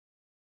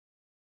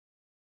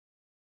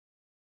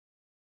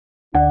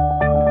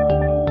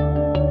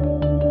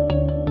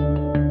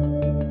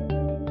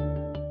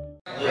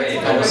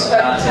Toekoms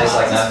can't taste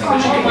like nothing, but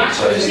you can eat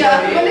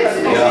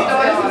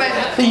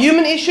toast. The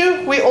human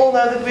issue, we all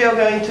know that we are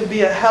going to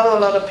be a hell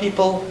of a lot of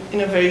people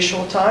in a very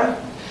short time.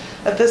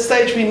 At this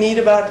stage we need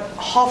about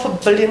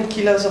 500 million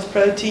kilos of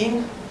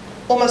protein,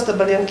 almost 1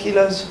 billion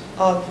kilos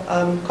of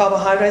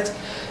carbohydrates,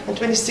 and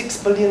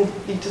 26 billion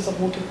liters of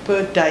water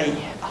per day.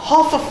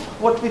 Half of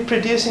what we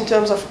produce in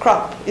terms of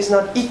crop is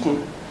not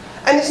eaten.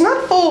 And it's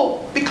not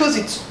because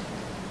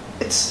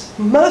it's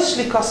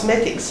mostly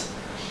cosmetics.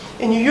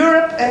 In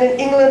Europe and in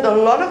England, a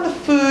lot of the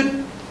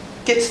food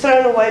gets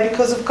thrown away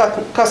because of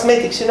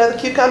cosmetics. You know, the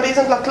cucumber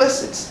isn't like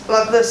this, it's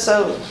like this,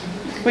 so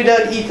we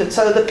don't eat it.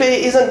 So the pear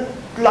isn't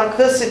like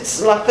this,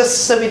 it's like this,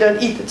 so we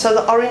don't eat it. So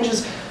the orange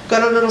has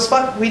got a little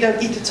spot, we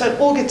don't eat it, so it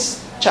all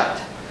gets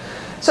chucked.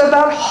 So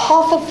about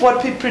half of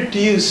what we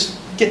produce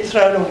get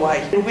thrown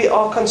away. And we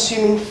are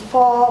consuming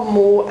far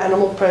more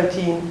animal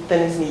protein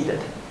than is needed,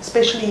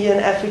 especially here in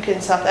Africa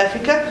and South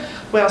Africa.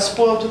 We are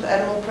spoiled with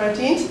animal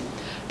proteins.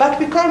 But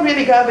we can't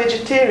really go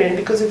vegetarian,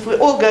 because if we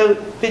all go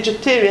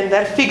vegetarian,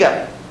 that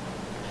figure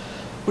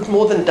would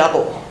more than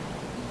double.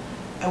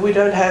 And we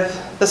don't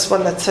have this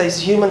one that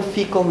says human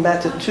fecal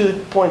matter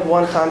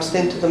 2.1 times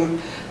 10 to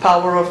the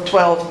power of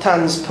 12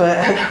 tons per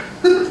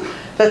annum.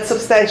 That's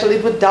substantial,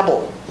 it would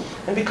double.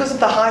 And because of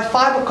the high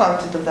fiber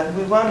content of that,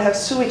 we won't have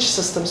sewage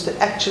systems to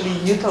actually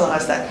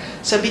utilize that.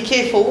 So be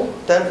careful,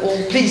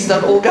 please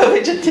don't all go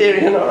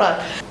vegetarian, all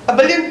right? 1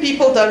 billion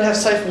people don't have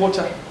safe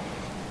water.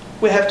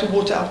 We have to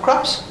water our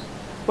crops,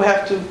 we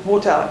have to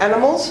water our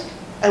animals,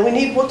 and we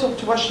need water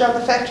to wash down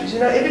the factories.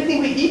 You know,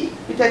 everything we eat,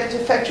 we take it to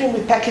the factory and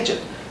we package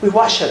it. We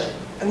wash it,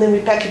 and then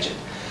we package it.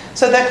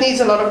 So that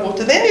needs a lot of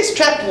water. Then there's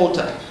trapped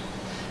water.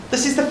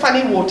 This is the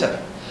funny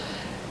water.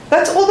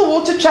 That's all the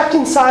water trapped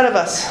inside of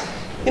us.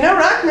 You know,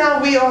 right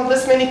now we are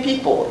this many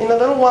people. In a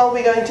little while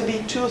we're going to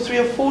be 2 or 3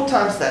 or 4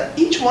 times that.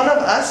 Each one of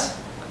us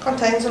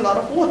contains a lot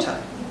of water.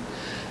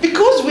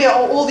 Because we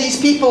are all these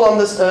people on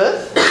this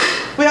earth,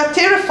 we are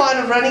terrified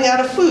of running out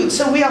of food.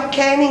 So we are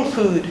canning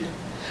food.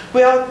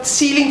 We are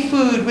sealing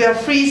food. We are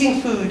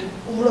freezing food.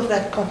 All of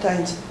that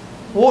contains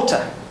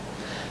water.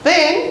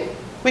 Then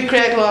we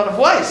create a lot of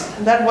waste.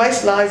 And that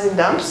waste lies in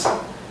dumps.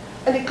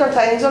 And it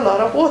contains a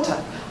lot of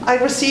water. I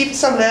received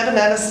some lab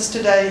analysis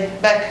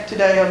back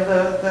today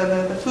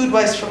of the food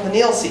waste from the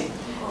Nielsen.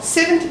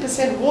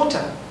 70%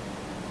 water.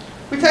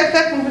 We take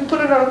that and we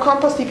put it on a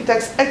compost heap. It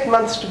takes 8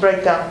 months to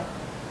break down.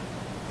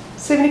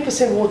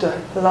 70% water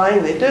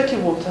lying there, dirty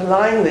water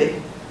lying there.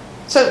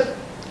 So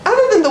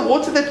other than the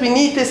water that we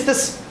need, there's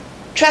this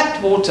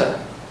trapped water,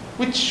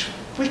 which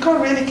we can't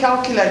really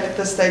calculate at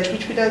this stage,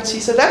 which we don't see.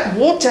 So that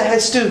water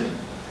has to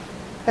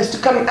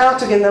come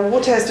out again. That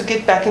water has to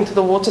get back into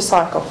the water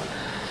cycle.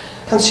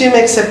 Consumer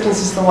acceptance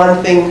is the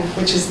one thing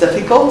which is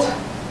difficult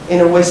in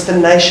a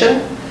Western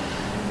nation.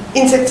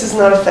 Insects is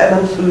not a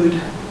famine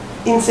food.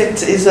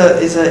 Insects is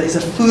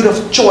a food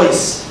of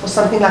choice for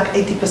something like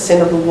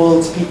 80% of the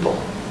world's people.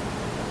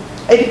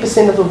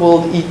 80% of the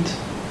world eat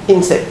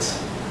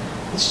insects.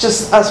 It's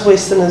just us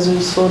Westerners who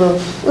sort of,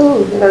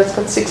 oh, you know, it's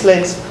got 6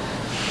 legs.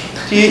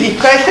 Do you eat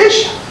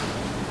crayfish?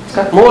 It's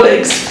got more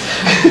legs.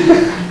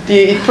 Do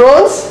you eat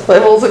prawns?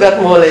 They've also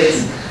got more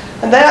legs.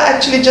 And they are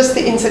actually just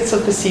the insects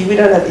of the sea. We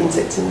don't have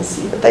insects in the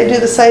sea, but they do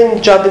the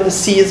same job in the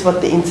sea as what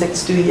the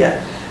insects do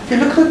here. If you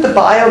look at the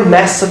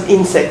biomass of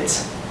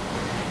insects,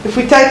 if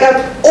we take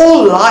out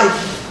all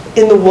life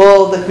in the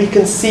world that we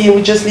can see and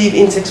we just leave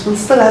insects, we'll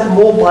still have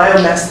more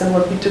biomass than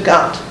what we took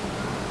out.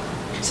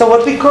 So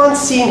what we can't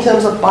see in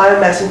terms of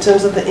biomass, in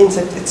terms of the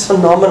insect, it's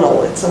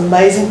phenomenal. It's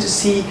amazing to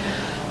see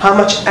how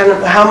much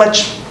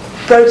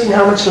protein,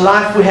 how much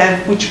life we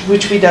have,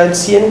 which we don't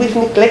see, and we've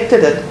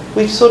neglected it.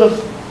 We've sort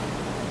of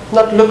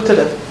not looked at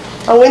it.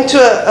 I went to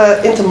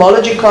an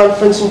entomology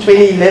conference in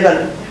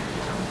 2011,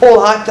 all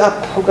hyped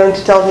up. I'm going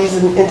to tell these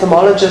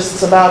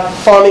entomologists about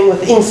farming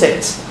with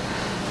insects.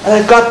 And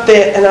I got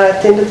there and I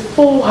attended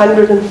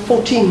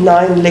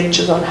 449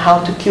 lectures on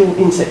how to kill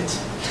insects.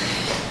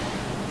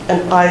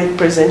 And I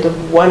presented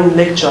 1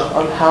 lecture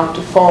on how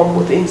to farm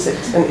with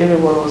insects, and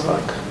everyone was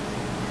like...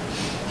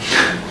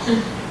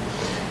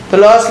 The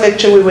last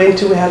lecture we went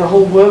to, we had a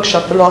whole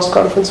workshop, the last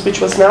conference,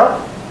 which was now,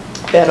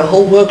 we had a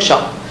whole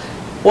workshop.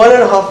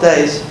 1.5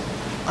 days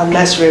on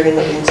mass rearing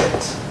of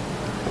insects.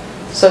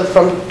 So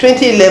from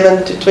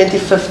 2011 to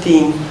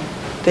 2015,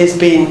 there's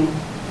been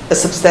a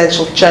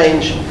substantial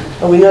change.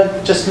 And we're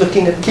not just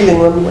looking at killing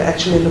them, we're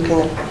actually looking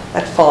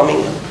at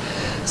farming them.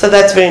 So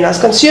that's very nice.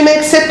 Consumer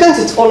acceptance,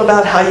 it's all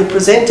about how you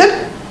present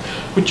it.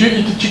 Would you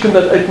eat the chicken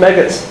that ate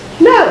maggots?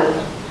 No.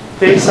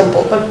 Very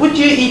simple. But would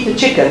you eat the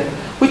chicken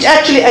which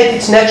actually ate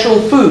its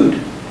natural food?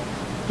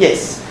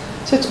 Yes.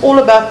 So it's all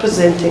about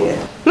presenting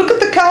it. Look at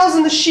the cows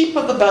and the sheep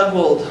of the bug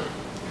world.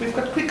 We've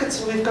got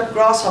crickets and we've got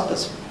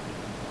grasshoppers.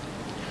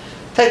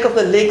 Take off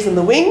the legs and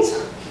the wings,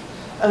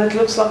 and it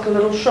looks like a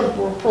little shrimp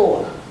or a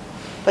prawn.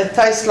 They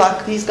taste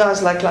like, these guys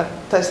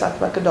taste like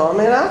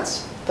macadamia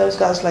nuts. Those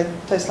guys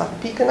taste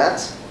like pecan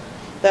nuts.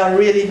 They are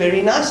really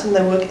very nice, and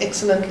they work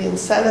excellently in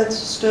salads,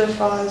 stir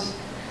fries,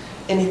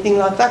 anything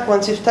like that.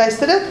 Once you've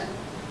tasted it,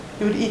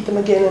 you would eat them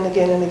again and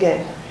again and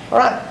again. All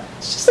right.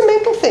 It's just a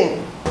mental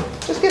thing.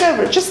 Just get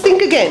over it. Just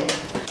think again.